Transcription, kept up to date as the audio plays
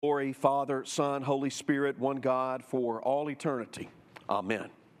Glory, Father, Son, Holy Spirit, one God, for all eternity. Amen.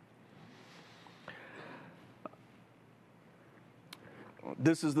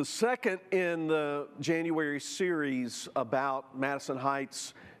 This is the second in the January series about Madison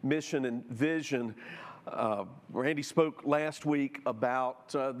Heights mission and vision. Randy spoke last week about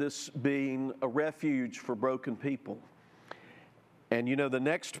this being a refuge for broken people. And you know, the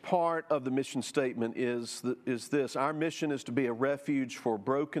next part of the mission statement is this. Our mission is to be a refuge for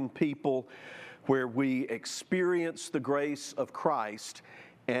broken people where we experience the grace of Christ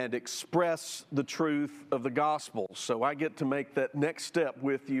and express the truth of the gospel. So I get to make that next step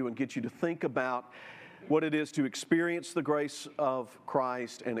with you and get you to think about what it is to experience the grace of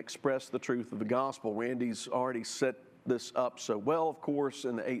Christ and express the truth of the gospel. Randy's already set this up so well, of course,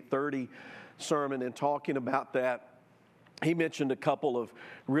 in the 8:30 sermon and talking about that. He mentioned a couple of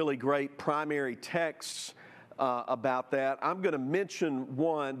really great primary texts about that. I'm going to mention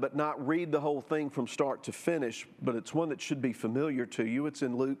one, but not read the whole thing from start to finish, but it's one that should be familiar to you. It's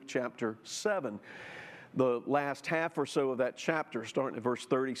in Luke chapter 7, the last half or so of that chapter, starting at verse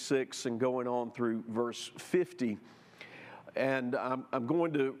 36 and going on through verse 50. And I'm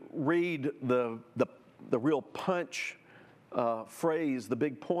going to read the real punch phrase, the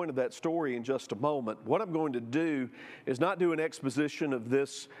big point of that story in just a moment. What I'm going to do is not do an exposition of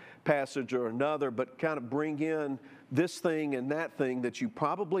this passage or another, but kind of bring in this thing and that thing that you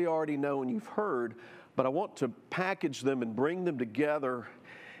probably already know and you've heard, but I want to package them and bring them together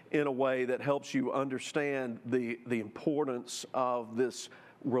in a way that helps you understand the importance of this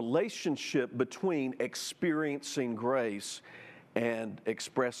relationship between experiencing grace and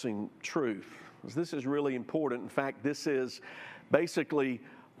expressing truth. This is really important. In fact, this is basically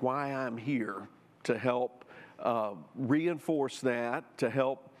why I'm here, to help reinforce that, to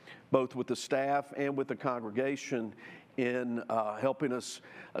help both with the staff and with the congregation in helping us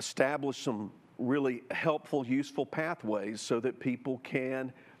establish some really helpful, useful pathways so that people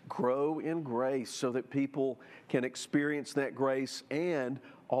can grow in grace, so that people can experience that grace and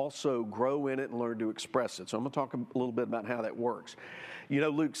also grow in it and learn to express it. So I'm going to talk a little bit about how that works. You know,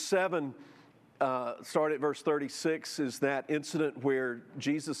 Luke 7, start at verse 36, is that incident where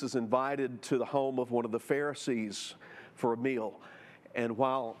Jesus is invited to the home of one of the Pharisees for a meal. And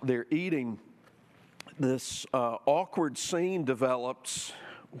while they're eating, this awkward scene develops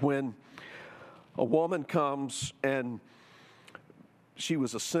when a woman comes, and she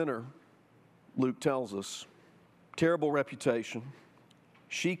was a sinner, Luke tells us, terrible reputation.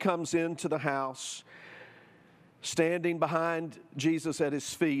 She comes into the house, standing behind Jesus at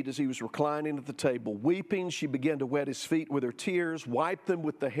his feet as he was reclining at the table. Weeping, she began to wet his feet with her tears, wiped them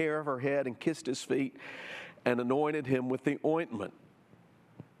with the hair of her head, and kissed his feet and anointed him with the ointment.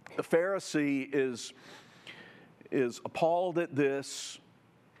 The Pharisee is appalled at this,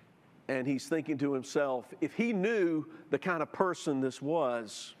 and he's thinking to himself, if he knew the kind of person this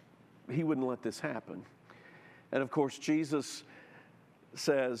was, he wouldn't let this happen. And of course, Jesus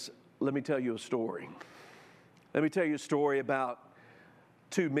says, let me tell you a story. Let me tell you a story about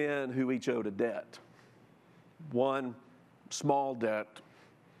two men who each owed a debt. One small debt,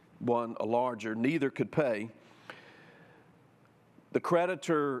 one a larger. Neither could pay. The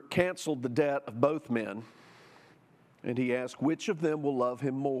creditor canceled the debt of both men, and he asked, which of them will love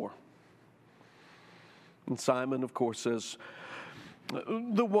him more? And Simon, of course, says,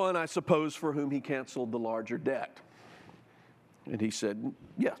 the one, I suppose, for whom he canceled the larger debt. And he said,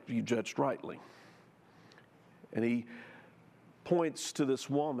 yes, you judged rightly. And he points to this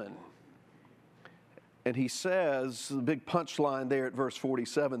woman, and he says, the big punchline there at verse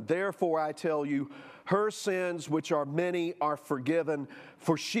 47, therefore I tell you, her sins, which are many, are forgiven,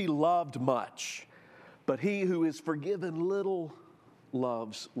 for she loved much. But he who is forgiven little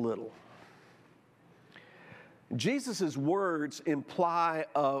loves little. Jesus' words imply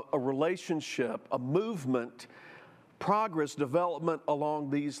a relationship, a movement, progress, development along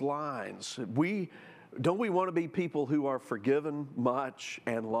these lines. Don't we want to be people who are forgiven much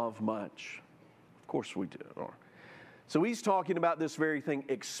and love much? Of course we do. So he's talking about this very thing,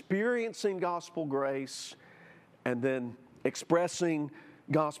 experiencing gospel grace and then expressing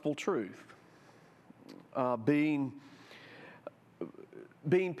gospel truth. Being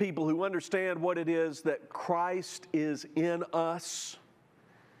people who understand what it is that Christ is in us.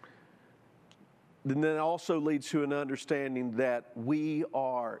 Then that also leads to an understanding that we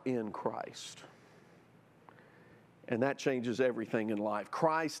are in Christ. And that changes everything in life.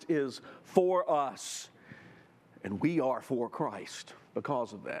 Christ is for us, and we are for Christ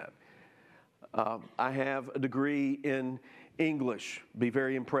because of that. I have a degree in English. Be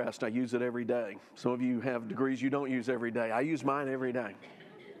very impressed. I use it every day. Some of you have degrees you don't use every day. I use mine every day.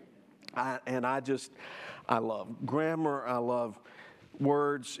 I love grammar. I love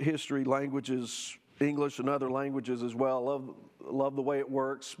words, history, languages, English and other languages as well. Love the way it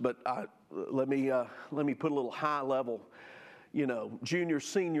works. But let me put a little high level, junior,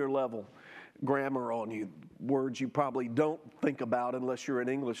 senior level grammar on you. Words you probably don't think about unless you're an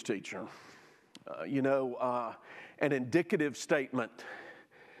English teacher. An indicative statement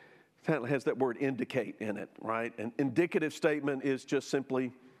has that word indicate in it, right? An indicative statement is just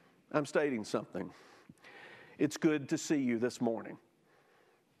simply, I'm stating something. It's good to see you this morning.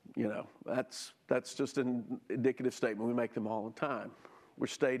 That's just an indicative statement. We make them all the time. We're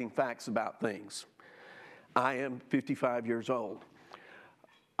stating facts about things. I am 55 years old.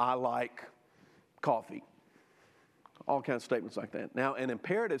 I like coffee. All kinds of statements like that. Now, an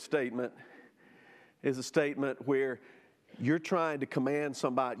imperative statement is a statement where you're trying to command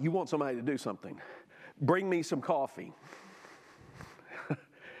somebody, you want somebody to do something. Bring me some coffee.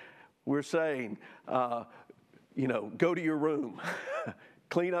 We're saying, go to your room.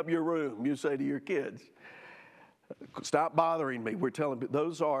 Clean up your room, you say to your kids. Stop bothering me. We're telling them,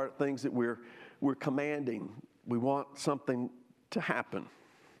 those are things that we're commanding. We want something to happen.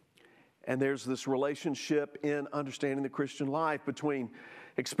 And there's this relationship in understanding the Christian life between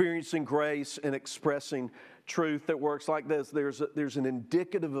experiencing grace and expressing truth that works like this. There's an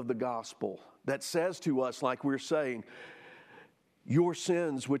indicative of the gospel that says to us, like we're saying, your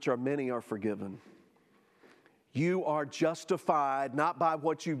sins, which are many, are forgiven. You are justified not by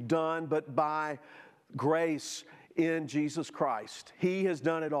what you've done, but by grace in Jesus Christ. He has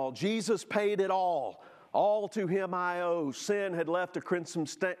done it all. Jesus paid it all. All to him I owe. Sin had left a crimson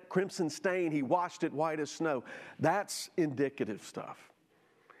stain. He washed it white as snow. That's indicative stuff.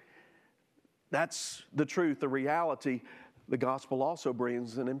 That's the truth, the reality. The gospel also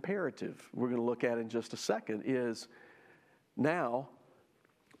brings an imperative. We're going to look at in just a second is now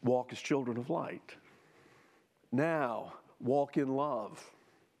walk as children of light. Now walk in love.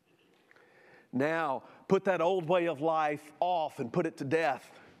 Now put that old way of life off and put it to death.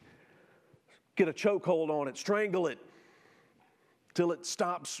 Get a chokehold on it, strangle it till it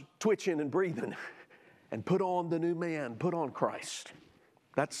stops twitching and breathing, and put on the new man, put on Christ.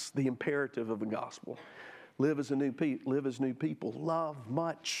 That's the imperative of the gospel. Live as new people. Love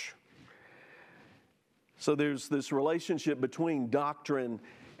much. So there's this relationship between doctrine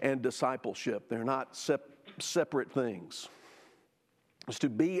and discipleship. They're not separate things. To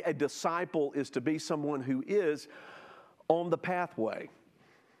be a disciple is to be someone who is on the pathway.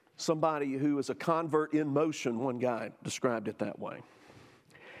 Somebody who is a convert in motion, one guy described it that way.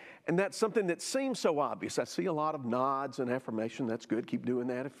 And that's something that seems so obvious. I see a lot of nods and affirmation. That's good. Keep doing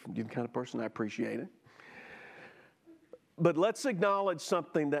that. If you're the kind of person, I appreciate it. But let's acknowledge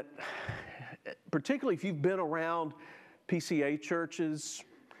something that, particularly if you've been around PCA churches,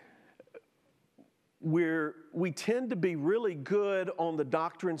 where we tend to be really good on the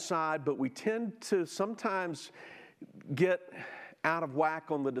doctrine side, but we tend to sometimes get out of whack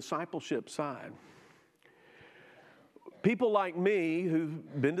on the discipleship side. People like me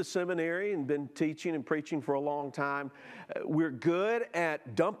who've been to seminary and been teaching and preaching for a long time, we're good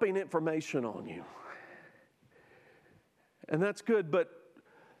at dumping information on you. And that's good, but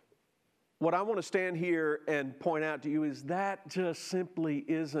what I want to stand here and point out to you is that just simply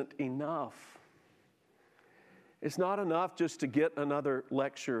isn't enough. It's not enough just to get another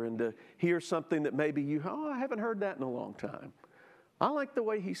lecture and to hear something that maybe I haven't heard that in a long time. I like the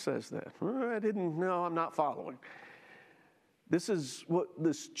way he says that. I'm not following. This is what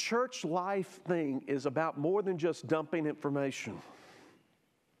this church life thing is about, more than just dumping information.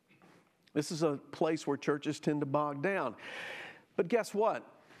 This is a place where churches tend to bog down. But guess what?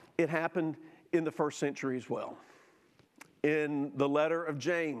 It happened in the first century as well. In the letter of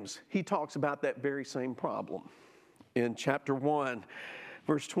James, he talks about that very same problem. In chapter 1,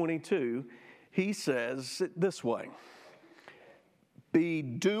 verse 22, he says it this way: be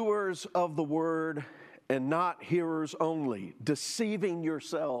doers of the word and not hearers only, deceiving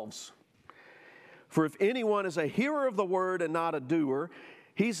yourselves. For if anyone is a hearer of the word and not a doer,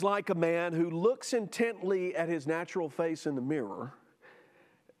 he's like a man who looks intently at his natural face in the mirror.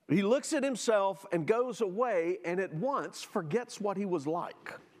 He looks at himself and goes away and at once forgets what he was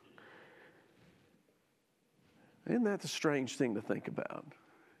like. Isn't that a strange thing to think about?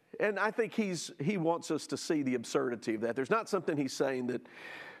 And I think he wants us to see the absurdity of that. There's not something he's saying that,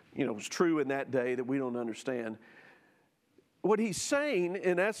 was true in that day that we don't understand. What he's saying,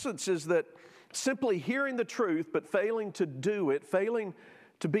 in essence, is that simply hearing the truth but failing to do it, failing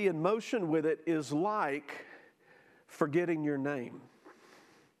to be in motion with it, is like forgetting your name.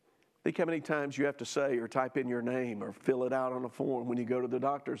 Think how many times you have to say or type in your name or fill it out on a form when you go to the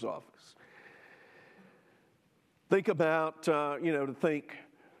doctor's office. Think about, or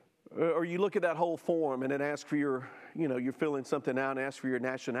you look at that whole form and it asks for your, you're filling something out and asks for your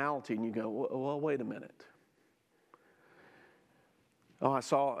nationality, and you go, well, wait a minute. Oh, I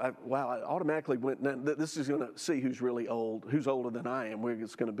automatically went, now, this is going to see who's really old, who's older than I am.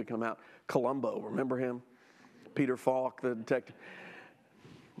 It's going to become out. Columbo, remember him? Peter Falk, the detective.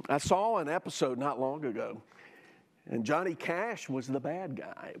 I saw an episode not long ago, and Johnny Cash was the bad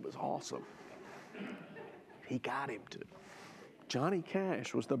guy. It was awesome. He got him too. Johnny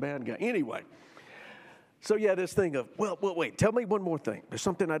Cash was the bad guy. Anyway, so this thing of, well, wait, tell me one more thing. There's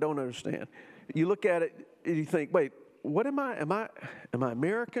something I don't understand. You look at it and you think, wait, what am I? Am I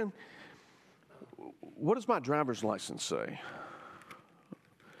American? What does my driver's license say?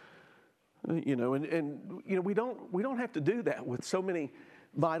 We don't have to do that with so many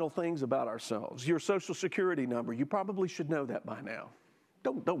vital things about ourselves. Your Social Security number, you probably should know that by now.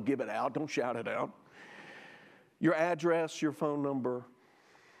 Don't give it out. Don't shout it out. Your address, your phone number.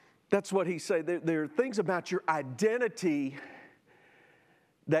 That's what he said. There are things about your identity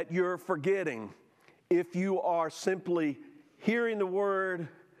that you're forgetting if you are simply hearing the word,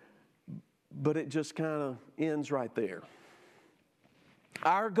 but it just kind of ends right there.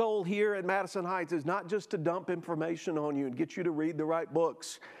 Our goal here at Madison Heights is not just to dump information on you and get you to read the right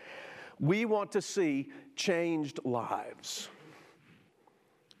books. We want to see changed lives.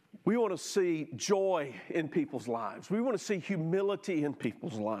 We want to see joy in people's lives. We want to see humility in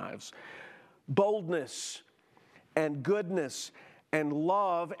people's lives, boldness and goodness and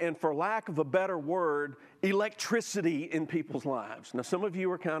love, and for lack of a better word, electricity in people's lives. Now, some of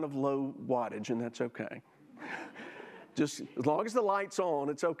you are kind of low wattage, and that's okay. Just as long as the light's on,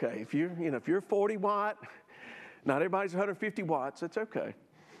 it's okay. If you're 40 watt, not everybody's 150 watts, it's okay.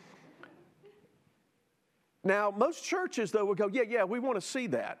 Now, most churches, though, will go, yeah, we want to see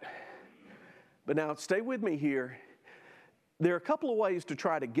that. But now, stay with me here. There are a couple of ways to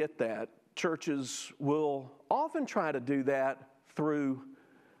try to get that. Churches will often try to do that through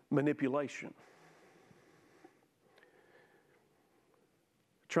manipulation.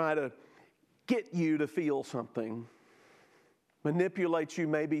 Try to get you to feel something. Manipulate you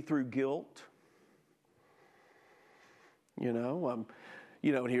maybe through guilt.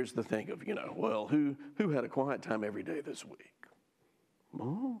 And here's the thing of, well, who had a quiet time every day this week?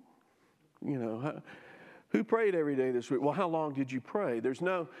 Oh, who prayed every day this week? Well, how long did you pray? There's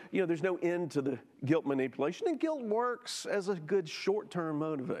no end to the guilt manipulation, and guilt works as a good short-term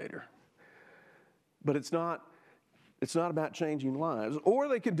motivator. But it's not about changing lives. Or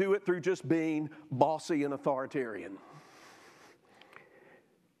they could do it through just being bossy and authoritarian.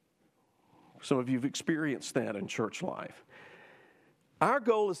 Some of you have experienced that in church life. Our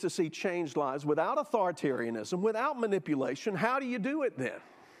goal is to see changed lives without authoritarianism, without manipulation. How do you do it then?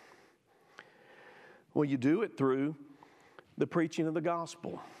 Well, you do it through the preaching of the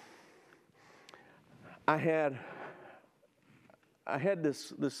gospel. I had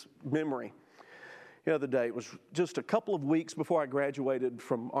this memory the other day. It was just a couple of weeks before I graduated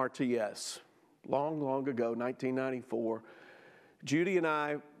from RTS, long ago, 1994. Judy and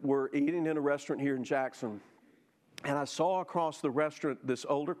I were eating in a restaurant here in Jackson, and I saw across the restaurant this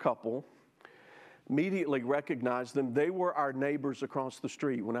older couple. Immediately recognized them. They were our neighbors across the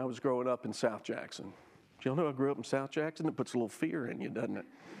street when I was growing up in South Jackson. Do y'all know I grew up in South Jackson? It puts a little fear in you, doesn't it?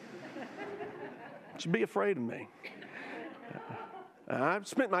 You should be afraid of me. I've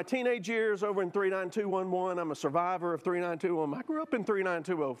spent my teenage years over in 39211. I'm a survivor of 39211. I grew up in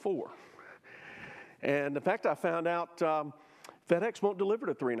 39204. And in fact, I found out FedEx won't deliver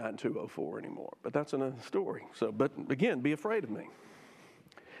to 39204 anymore. But that's another story. But again, be afraid of me.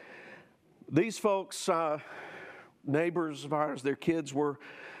 These folks, neighbors of ours, their kids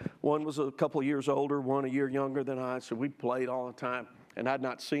one was a couple of years older, one a year younger than I, so we played all the time. And I'd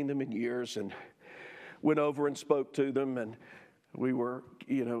not seen them in years, and went over and spoke to them, and we were,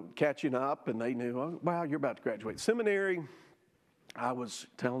 catching up, and they knew, oh, wow, you're about to graduate seminary. I was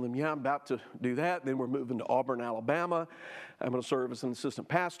telling them, I'm about to do that. Then we're moving to Auburn, Alabama. I'm going to serve as an assistant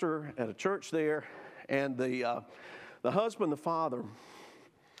pastor at a church there. And the husband, the father,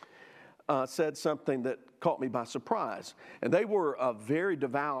 said something that caught me by surprise. And they were very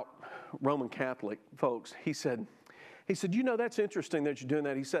devout Roman Catholic folks. He said, that's interesting that you're doing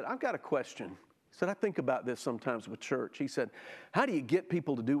that. He said, I've got a question. He said, I think about this sometimes with church. He said, how do you get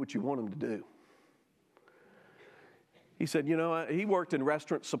people to do what you want them to do? He said, he worked in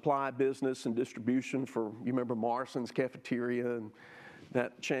restaurant supply business and distribution for, you remember Morrison's Cafeteria and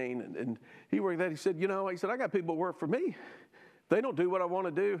that chain. And he worked that. He said, I got people who work for me. they don't do what I want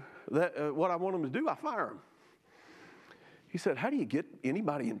to do, what I want them to do, I fire them. He said, how do you get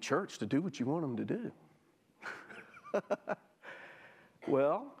anybody in church to do what you want them to do?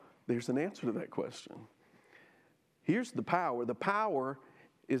 Well, there's an answer to that question. Here's the power. The power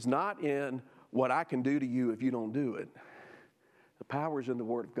is not in what I can do to you if you don't do it. The power is in the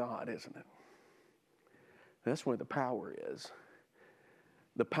Word of God, isn't it? That's where the power is.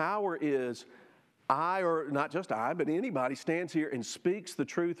 The power is I, or not just I, but anybody stands here and speaks the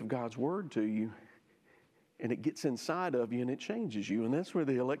truth of God's Word to you, and it gets inside of you and it changes you. And that's where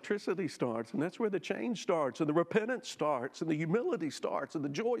the electricity starts, and that's where the change starts, and the repentance starts, and the humility starts, and the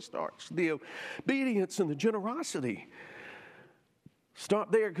joy starts, the obedience and the generosity.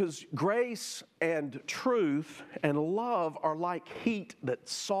 Start there, because grace and truth and love are like heat that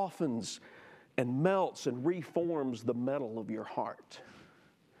softens and melts and reforms the metal of your heart.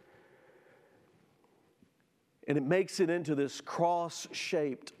 And it makes it into this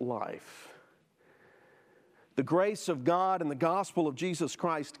cross-shaped life. The grace of God and the gospel of Jesus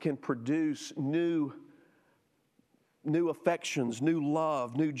Christ can produce new affections, new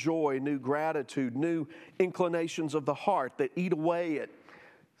love, new joy, new gratitude, new inclinations of the heart that eat away at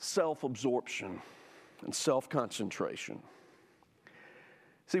self-absorption and self-concentration.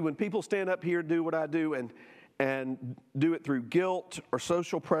 See, when people stand up here and do what I do and do it through guilt or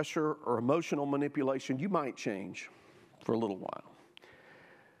social pressure or emotional manipulation, you might change for a little while.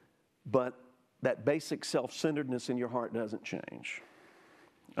 But that basic self-centeredness in your heart doesn't change.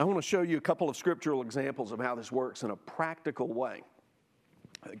 I want to show you a couple of scriptural examples of how this works in a practical way.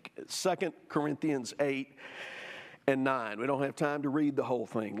 2 Corinthians 8 and 9. We don't have time to read the whole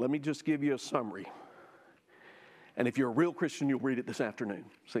thing. Let me just give you a summary. And if you're a real Christian, you'll read it this afternoon.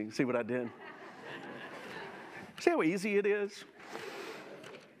 See what I did? See how easy it is?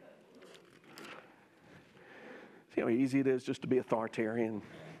 See how easy it is just to be authoritarian?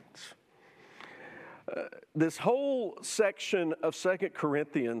 This whole section of 2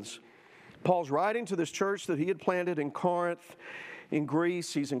 Corinthians, Paul's writing to this church that he had planted in Corinth, in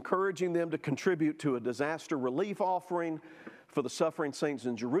Greece. He's encouraging them to contribute to a disaster relief offering for the suffering saints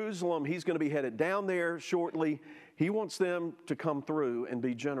in Jerusalem. He's going to be headed down there shortly. He wants them to come through and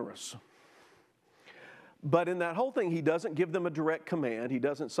be generous. But in that whole thing, he doesn't give them a direct command. He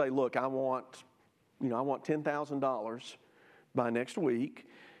doesn't say, look, I want $10,000 by next week.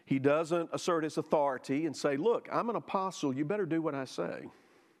 He doesn't assert his authority and say, look, I'm an apostle, you better do what I say.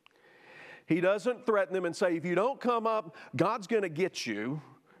 He doesn't threaten them and say, if you don't come up, God's going to get you.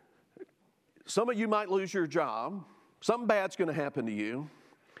 Some of you might lose your job. Something bad's going to happen to you.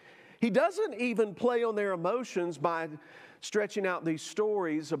 He doesn't even play on their emotions by stretching out these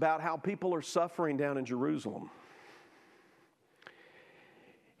stories about how people are suffering down in Jerusalem.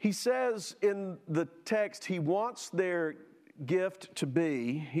 He says in the text, he wants their gift to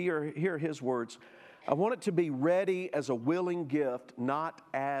be, here are his words, I want it to be ready as a willing gift, not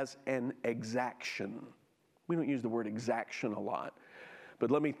as an exaction. We don't use the word exaction a lot,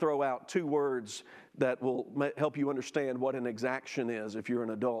 but let me throw out two words that will help you understand what an exaction is if you're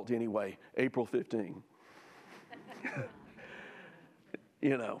an adult anyway. April 15.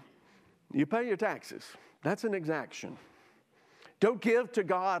 You pay your taxes. That's an exaction. Don't give to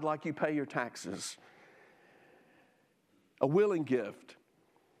God like you pay your taxes. A willing gift.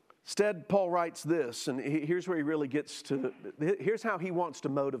 Instead, Paul writes this, and here's where he really gets to, here's how he wants to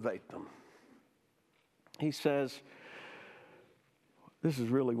motivate them. He says, this is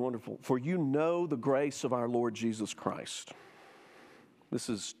really wonderful. For you know the grace of our Lord Jesus Christ. This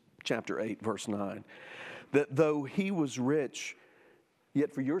is chapter 8, verse 9. That though he was rich,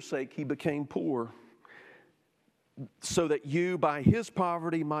 yet for your sake he became poor, so that you by his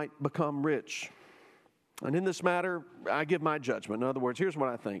poverty might become rich. And in this matter, I give my judgment. In other words, here's what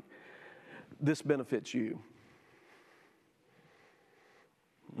I think. This benefits you.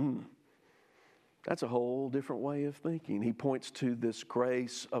 That's a whole different way of thinking. He points to this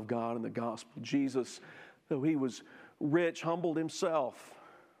grace of God in the gospel. Jesus, though he was rich, humbled himself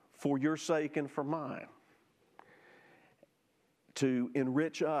for your sake and for mine to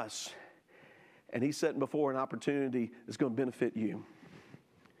enrich us. And he's setting before an opportunity that's going to benefit you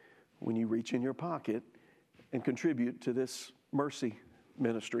when you reach in your pocket and contribute to this mercy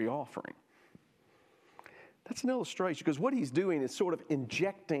ministry offering. That's an illustration, because what he's doing is sort of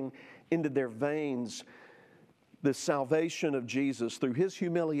injecting into their veins the salvation of Jesus through his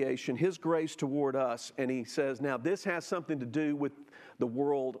humiliation, his grace toward us. And he says, now this has something to do with the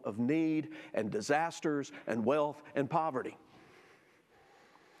world of need and disasters and wealth and poverty.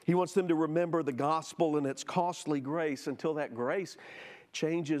 He wants them to remember the gospel and its costly grace until that grace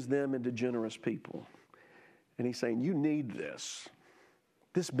changes them into generous people. And he's saying, you need this.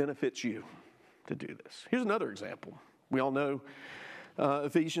 This benefits you to do this. Here's another example. We all know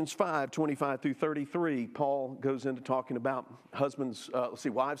Ephesians 5:25 through 33. Paul goes into talking about husbands.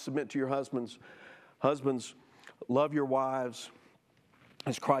 Wives, submit to your husbands. Husbands, love your wives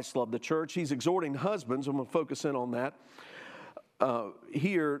as Christ loved the church. He's exhorting husbands. I'm going to focus in on that.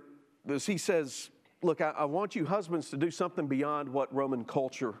 Here, as he says, look, I want you husbands to do something beyond what Roman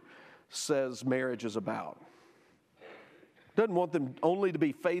culture says marriage is about. Doesn't want them only to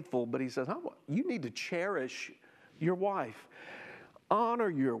be faithful, but he says, you need to cherish your wife. Honor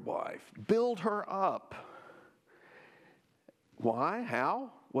your wife. Build her up. Why?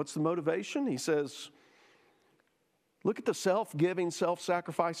 How? What's the motivation? He says, look at the self-giving,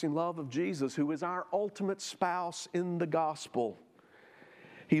 self-sacrificing love of Jesus, who is our ultimate spouse in the gospel.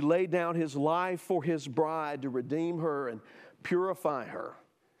 He laid down his life for his bride to redeem her and purify her.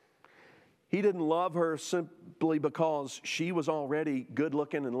 He didn't love her simply because she was already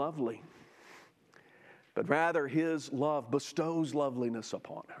good-looking and lovely, but rather his love bestows loveliness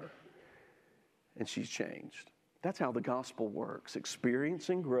upon her, and she's changed. That's how the gospel works,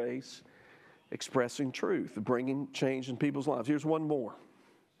 experiencing grace, expressing truth, bringing change in people's lives. Here's one more.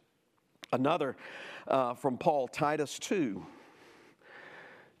 Another from Paul, Titus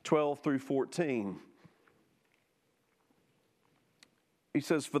 2:12 through 14. He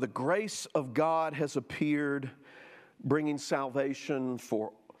says, for the grace of God has appeared, bringing salvation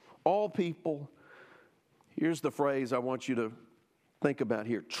for all people. Here's the phrase I want you to think about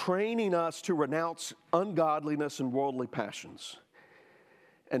here. Training us to renounce ungodliness and worldly passions,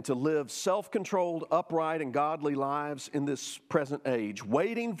 and to live self-controlled, upright, and godly lives in this present age,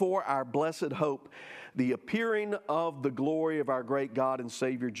 waiting for our blessed hope, the appearing of the glory of our great God and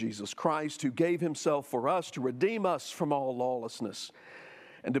Savior Jesus Christ, who gave himself for us to redeem us from all lawlessness,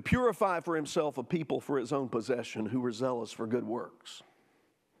 and to purify for himself a people for his own possession who were zealous for good works.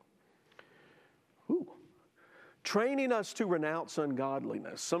 Ooh. Training us to renounce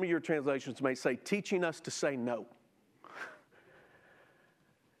ungodliness. Some of your translations may say, teaching us to say no.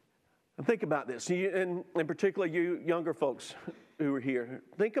 And think about this, and particularly you younger folks who are here.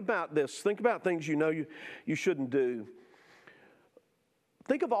 Think about this. Think about things you know you shouldn't do.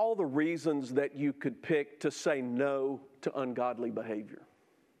 Think of all the reasons that you could pick to say no to ungodly behavior.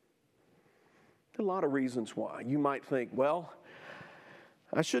 There are a lot of reasons why. You might think, well,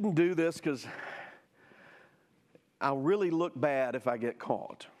 I shouldn't do this because I'll really look bad if I get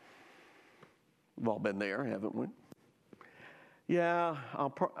caught. We've all been there, haven't we? Yeah,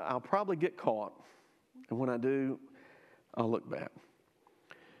 I'll probably get caught, and when I do, I'll look bad.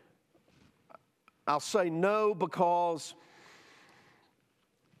 I'll say no because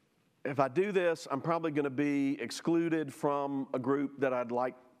if I do this, I'm probably going to be excluded from a group that I'd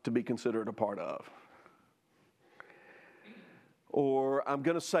like to be considered a part of. Or I'm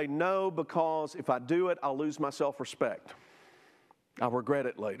going to say no because if I do it, I'll lose my self-respect. I'll regret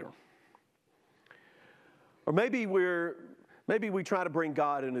it later. Or maybe we try to bring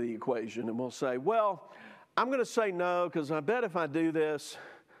God into the equation and we'll say, well, I'm going to say no because I bet if I do this,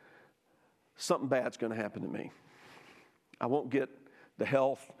 something bad's going to happen to me. I won't get the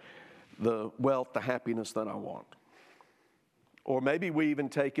health, the wealth, the happiness that I want. Or maybe we even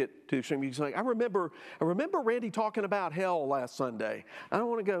take it to extreme. You say, I remember Randy talking about hell last Sunday. I don't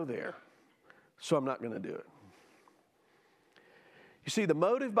want to go there, so I'm not going to do it. You see, the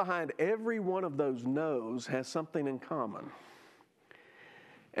motive behind every one of those no's has something in common.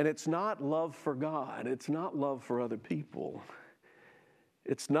 And it's not love for God. It's not love for other people.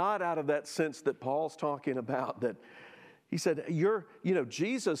 It's not out of that sense that Paul's talking about, that he said,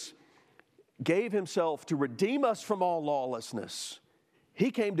 Jesus gave himself to redeem us from all lawlessness. He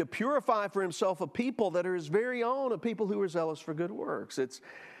came to purify for himself a people that are his very own, a people who are zealous for good works. It's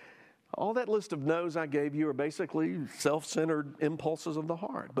all that list of no's I gave you are basically self-centered impulses of the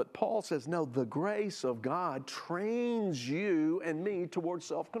heart. But Paul says, no, the grace of God trains you and me towards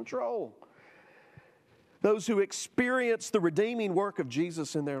self-control. Those who experience the redeeming work of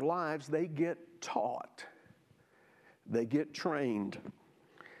Jesus in their lives, they get taught. They get trained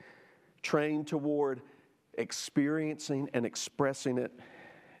toward experiencing and expressing it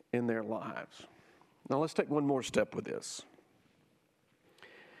in their lives. Now let's take one more step with this.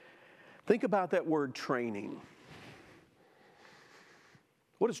 Think about that word training.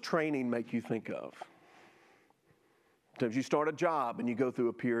 What does training make you think of? Sometimes you start a job and you go through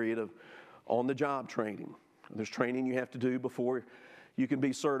a period of on-the-job training. There's training you have to do before you can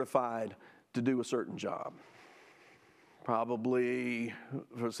be certified to do a certain job. Probably,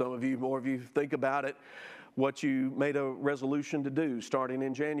 for some of you, more of you think about it, what you made a resolution to do starting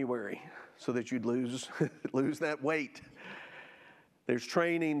in January so that you'd lose that weight. There's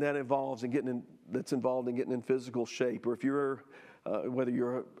training that involves that's involved in getting in physical shape. Or if you're, whether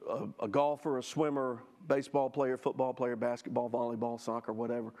you're a golfer, a swimmer, baseball player, football player, basketball, volleyball, soccer,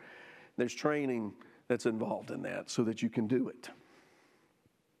 whatever, there's training that's involved in that so that you can do it.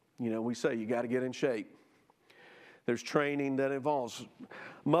 We say you got to get in shape. There's training that involves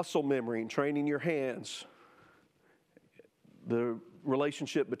muscle memory and training your hands. The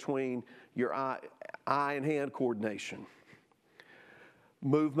relationship between your eye and hand coordination.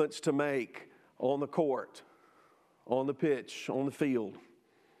 Movements to make on the court, on the pitch, on the field.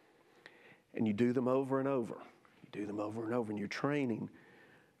 And you do them over and over. You do them over and over, and you're training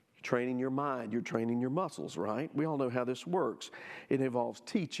your mind, you're training your muscles, right? We all know how this works. It involves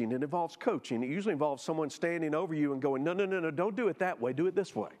teaching, it involves coaching. It usually involves someone standing over you and going, no, don't do it that way, do it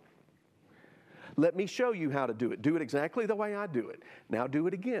this way. Let me show you how to do it. Do it exactly the way I do it. Now do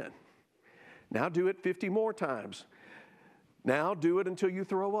it again. Now do it 50 more times. Now do it until you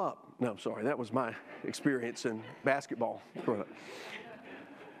throw up. No, sorry, that was my experience in basketball.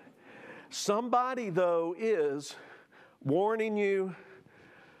 Somebody, though, is warning you,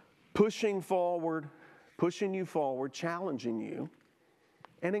 pushing you forward, challenging you,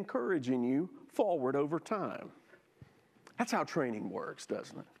 and encouraging you forward over time. That's how training works,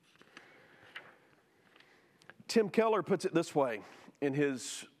 doesn't it? Tim Keller puts it this way in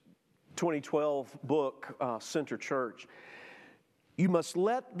his 2012 book, Center Church. You must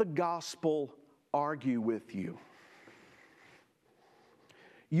let the gospel argue with you.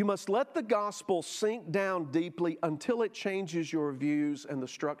 You must let the gospel sink down deeply until it changes your views and the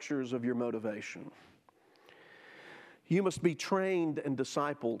structures of your motivation. You must be trained and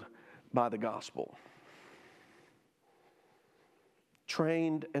discipled by the gospel.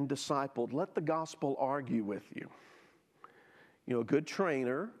 Trained and discipled. Let the gospel argue with you. A good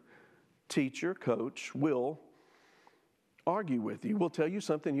trainer, teacher, coach will argue with you. Will tell you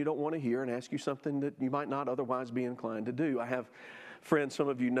something you don't want to hear and ask you something that you might not otherwise be inclined to do. I have friends, some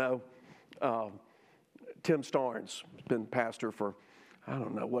of you know, Tim Starnes has been pastor for, I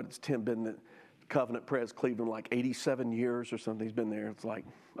don't know, what's Tim been the Covenant Pres Cleveland, like 87 years or something. He's been there. It's like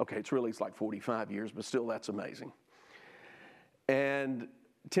 45 years, but still that's amazing. And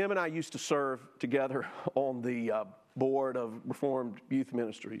Tim and I used to serve together on the board of Reformed Youth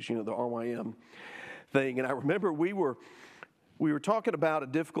Ministries, the RYM thing. And I remember we were talking about a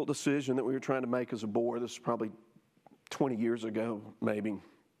difficult decision that we were trying to make as a board. This is probably 20 years ago, maybe.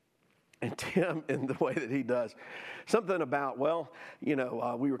 And Tim, in the way that he does, something about,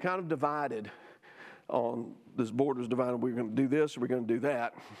 we were kind of divided on, this board was divided, we were going to do this or we're going to do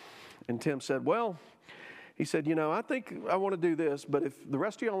that. And Tim said, he said, I think I want to do this, but if the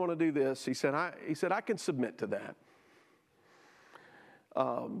rest of y'all want to do this, he said, I can submit to that.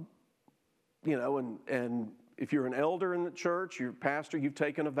 And if you're an elder in the church, you're a pastor, you've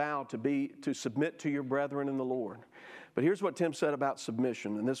taken a vow to submit to your brethren in the Lord. But here's what Tim said about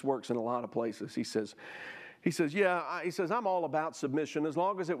submission, and this works in a lot of places. He says, I'm all about submission as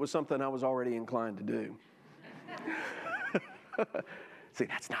long as it was something I was already inclined to do. See,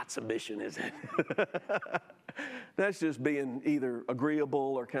 that's not submission, is it? That's just being either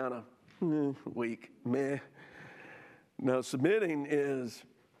agreeable or kind of weak, meh. No, submitting is,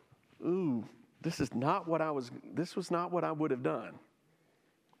 this was not what I would have done.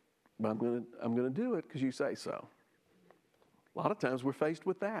 But I'm gonna do it because you say so. A lot of times we're faced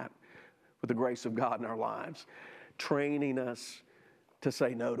with that, with the grace of God in our lives, training us to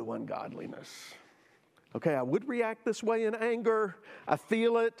say no to ungodliness. Okay, I would react this way in anger. I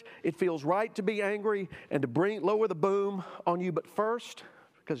feel it. It feels right to be angry and to lower the boom on you. But first,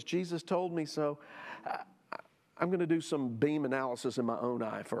 because Jesus told me so, I'm going to do some beam analysis in my own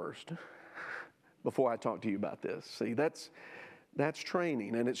eye first before I talk to you about this. See, that's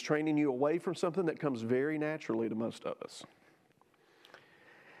training, and it's training you away from something that comes very naturally to most of us.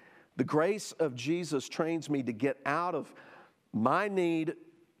 The grace of Jesus trains me to get out of my need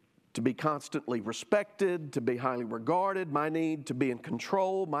to be constantly respected, to be highly regarded, my need to be in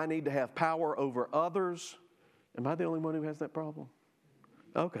control, my need to have power over others. Am I the only one who has that problem?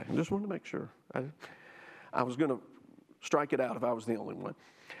 Okay, I just wanted to make sure. I was going to strike it out if I was the only one.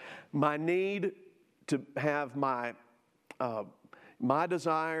 My need to have my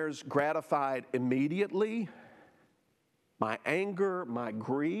desires gratified immediately, my anger, my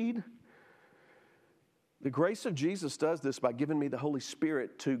greed. The grace of Jesus does this by giving me the Holy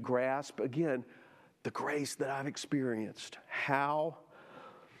Spirit to grasp, again, the grace that I've experienced. How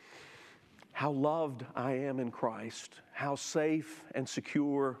loved I am in Christ. How safe and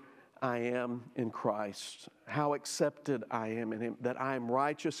secure I am in Christ, how accepted I am in Him, that I am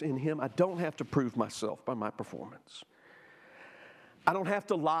righteous in Him. I don't have to prove myself by my performance. I don't have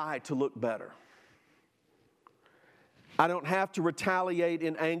to lie to look better. I don't have to retaliate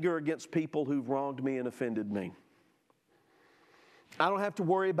in anger against people who've wronged me and offended me. I don't have to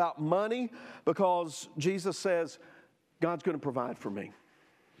worry about money because Jesus says God's going to provide for me.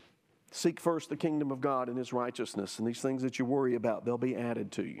 Seek first the kingdom of God and His righteousness, and these things that you worry about, they'll be added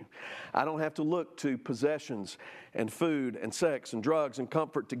to you. I don't have to look to possessions and food and sex and drugs and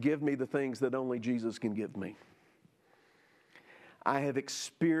comfort to give me the things that only Jesus can give me. I have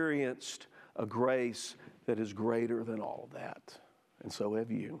experienced a grace that is greater than all of that, and so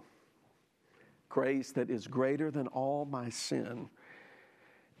have you. Grace that is greater than all my sin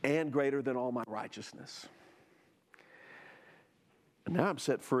and greater than all my righteousness. And now I'm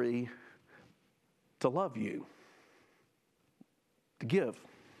set free to love you, to give,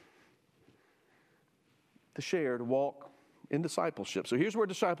 to share, to walk in discipleship. So here's where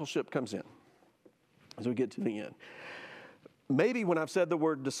discipleship comes in as we get to the end. Maybe when I've said the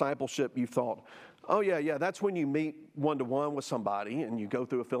word discipleship, you thought, oh, yeah, that's when you meet one-to-one with somebody and you go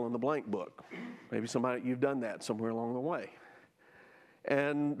through a fill-in-the-blank book. Maybe you've done that somewhere along the way.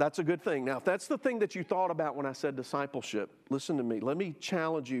 And that's a good thing. Now, if that's the thing that you thought about when I said discipleship, listen to me. Let me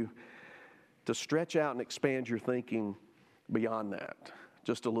challenge you to stretch out and expand your thinking beyond that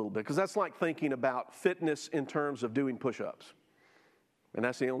just a little bit. Because that's like thinking about fitness in terms of doing push-ups. And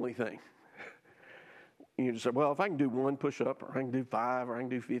that's the only thing. You just say, well, if I can do 1 push-up, or I can do 5, or I can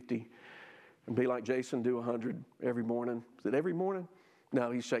do 50, and be like Jason, do 100 every morning. Is it every morning? No,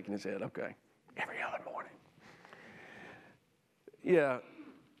 he's shaking his head. Okay. Every other morning. Yeah,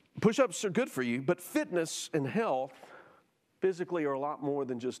 push-ups are good for you, but fitness and health physically are a lot more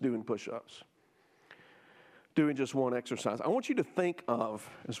than just doing push-ups, doing just one exercise. I want you to think of,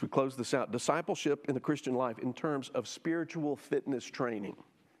 as we close this out, discipleship in the Christian life in terms of spiritual fitness training.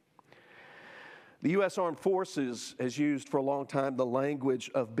 The U.S. Armed Forces has used for a long time the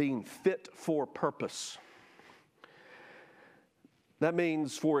language of being fit for purpose. That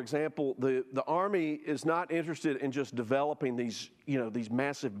means, for example, the Army is not interested in just developing these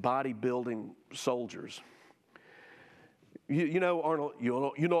massive bodybuilding soldiers. You know Arnold.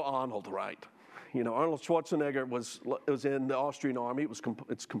 You know Arnold, right? You know Arnold Schwarzenegger was in the Austrian Army.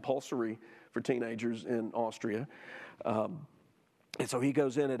 It's compulsory for teenagers in Austria. And so he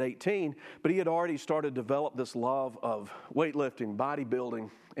goes in at 18, but he had already started to develop this love of weightlifting,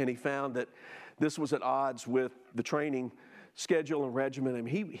 bodybuilding, and he found that this was at odds with the training schedule and regimen. I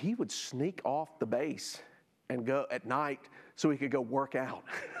mean, he would sneak off the base and go at night so he could go work out,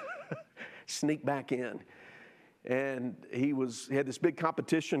 sneak back in. And he had this big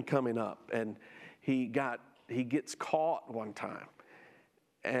competition coming up, and he gets caught one time.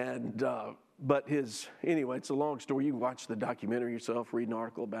 And but anyway, it's a long story. You can watch the documentary yourself, read an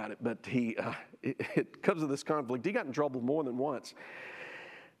article about it. But it comes to this conflict. He got in trouble more than once.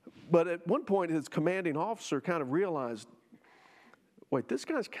 But at one point, his commanding officer kind of realized, wait, this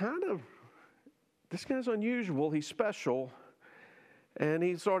guy's unusual. He's special. And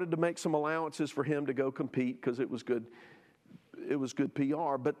he started to make some allowances for him to go compete because it was good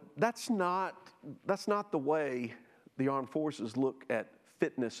PR. But that's not the way the armed forces look at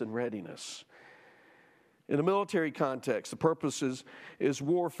fitness and readiness. In a military context, the purpose is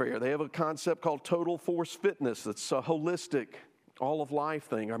warfare. They have a concept called total force fitness. That's a holistic, all-of-life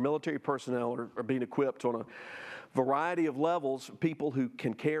thing. Our military personnel are being equipped on a variety of levels, people who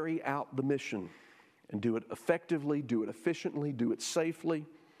can carry out the mission and do it effectively, do it efficiently, do it safely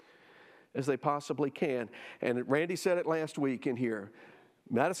as they possibly can. And Randy said it last week in here.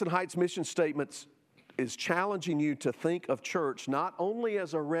 Madison Heights mission statements is challenging you to think of church not only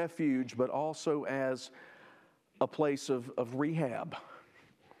as a refuge, but also as a place of rehab,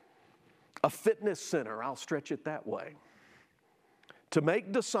 a fitness center. I'll stretch it that way. To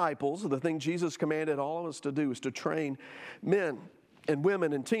make disciples, the thing Jesus commanded all of us to do is to train men and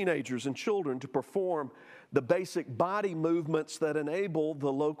women and teenagers and children to perform the basic body movements that enable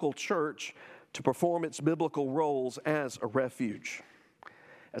the local church to perform its biblical roles as a refuge,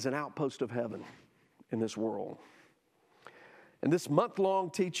 as an outpost of heaven in this world. And this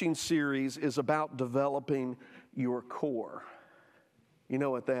month-long teaching series is about developing your core. You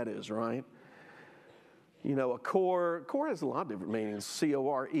know what that is, right? You know, a core has a lot of different meanings.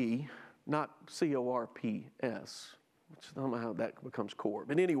 C-O-R-E, not C-O-R-P-S. Which I don't know how that becomes core.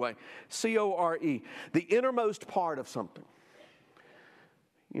 But anyway, C-O-R-E, the innermost part of something.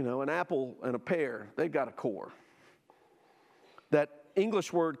 You know, an apple and a pear, they've got a core. That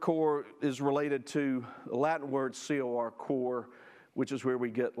English word core is related to the Latin word cor, which is where we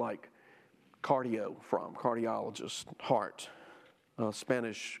get like cardio from, cardiologist, heart,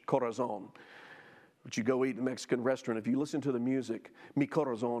 Spanish corazon, which you go eat in a Mexican restaurant. If you listen to the music, mi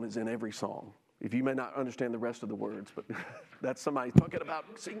corazon is in every song. If you may not understand the rest of the words, but that's somebody talking about,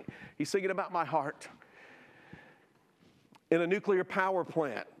 he's singing about my heart. In a nuclear power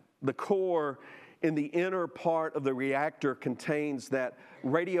plant, the core in the inner part of the reactor contains that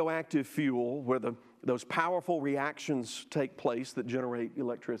radioactive fuel where those powerful reactions take place that generate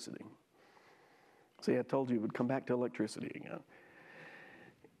electricity. See, I told you it would come back to electricity again.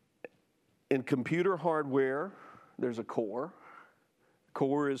 In computer hardware, there's a core.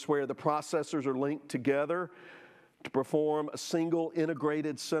 Core is where the processors are linked together to perform a single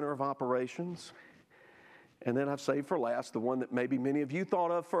integrated center of operations. And then I've saved for last the one that maybe many of you thought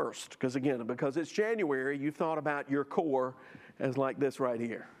of first, because it's January, you thought about your core as like this right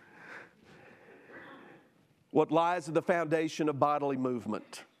here. What lies at the foundation of bodily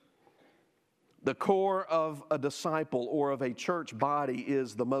movement. The core of a disciple or of a church body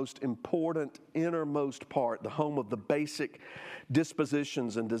is the most important innermost part, the home of the basic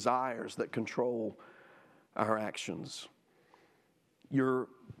dispositions and desires that control our actions.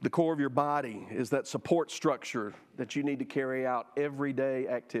 The core of your body is that support structure that you need to carry out everyday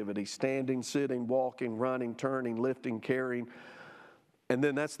activities, standing, sitting, walking, running, turning, lifting, carrying. And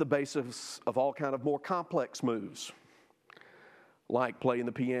then that's the basis of all kind of more complex moves, like playing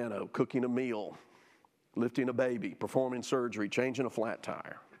the piano, cooking a meal, lifting a baby, performing surgery, changing a flat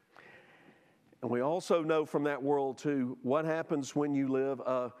tire. And we also know from that world, too, what happens when you live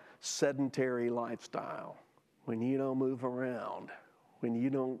a sedentary lifestyle, when you don't move around, when you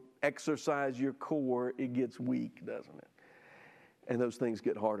don't exercise your core, it gets weak, doesn't it? And those things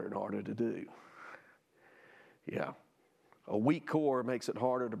get harder and harder to do. Yeah. A weak core makes it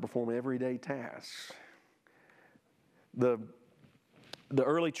harder to perform everyday tasks. The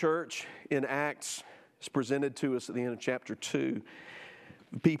early church in Acts is presented to us at the end of chapter 2.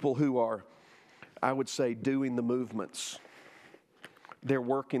 People who are, I would say, doing the movements. They're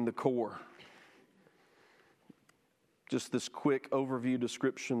working the core. Just this quick overview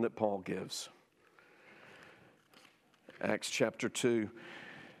description that Paul gives. Acts chapter 2.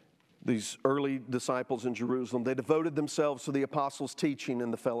 These early disciples in Jerusalem, they devoted themselves to the apostles' teaching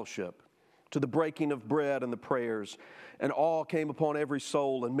and the fellowship, to the breaking of bread and the prayers. And awe came upon every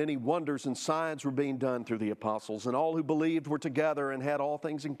soul, and many wonders and signs were being done through the apostles. And all who believed were together and had all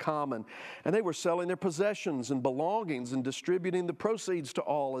things in common. And they were selling their possessions and belongings and distributing the proceeds to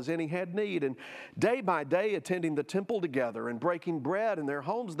all as any had need. And day by day attending the temple together and breaking bread in their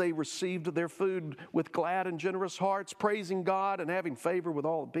homes, they received their food with glad and generous hearts, praising God and having favor with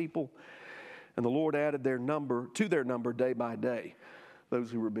all the people. And the Lord added to their number day by day those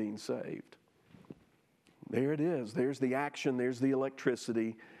who were being saved. There it is. There's the action. There's the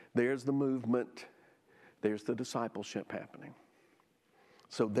electricity. There's the movement. There's the discipleship happening.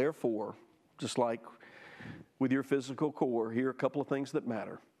 So therefore, just like with your physical core, here are a couple of things that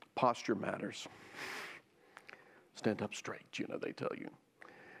matter. Posture matters. Stand up straight, they tell you.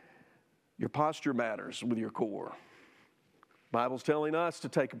 Your posture matters with your core. Bible's telling us to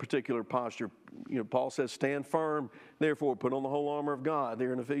take a particular posture. Paul says, stand firm, therefore put on the whole armor of God,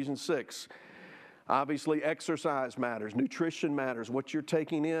 there in Ephesians 6. Obviously, exercise matters. Nutrition matters. What you're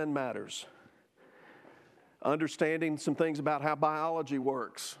taking in matters. Understanding some things about how biology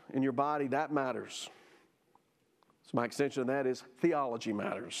works in your body, that matters. So my extension of that is theology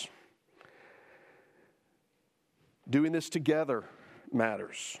matters. Doing this together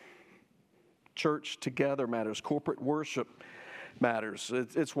matters. Church together matters. Corporate worship matters.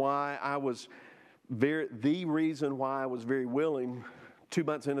 It's why the reason why I was very willing 2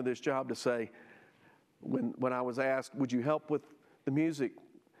 months into this job to say, when I was asked, would you help with the music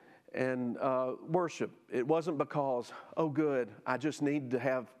and worship? It wasn't because, oh good, I need to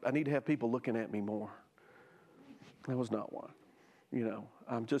have people looking at me more. That was not why.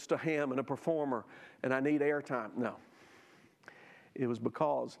 I'm just a ham and a performer and I need airtime. No. It was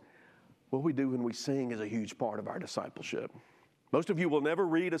because what we do when we sing is a huge part of our discipleship. Most of you will never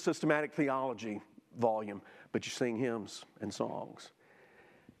read a systematic theology volume, but you sing hymns and songs.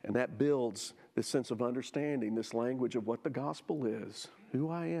 And that builds this sense of understanding, this language of what the gospel is,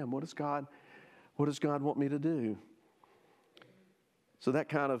 who I am, what does God want me to do? So that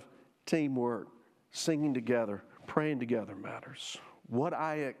kind of teamwork, singing together, praying together matters. What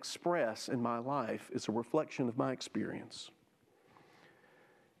I express in my life is a reflection of my experience.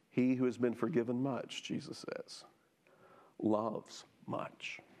 He who has been forgiven much, Jesus says, loves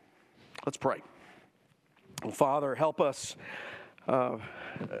much. Let's pray. Father, help us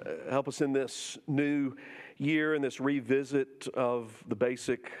in this new year and this revisit of the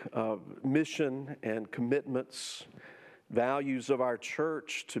basic mission and commitments, values of our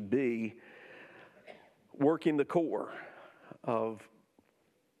church to be working the core of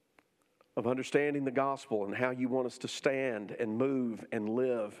understanding the gospel and how you want us to stand and move and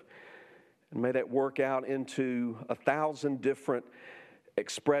live. And may that work out into 1,000 different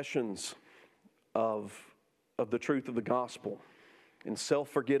expressions of the truth of the gospel, in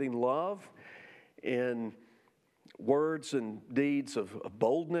self-forgetting love, in words and deeds of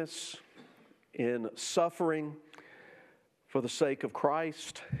boldness, in suffering for the sake of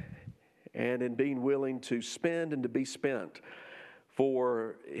Christ, and in being willing to spend and to be spent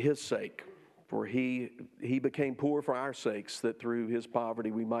for His sake. For He became poor for our sakes, that through His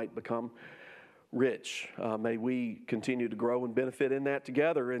poverty we might become rich. May we continue to grow and benefit in that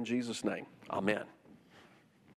together, in Jesus' name. Amen.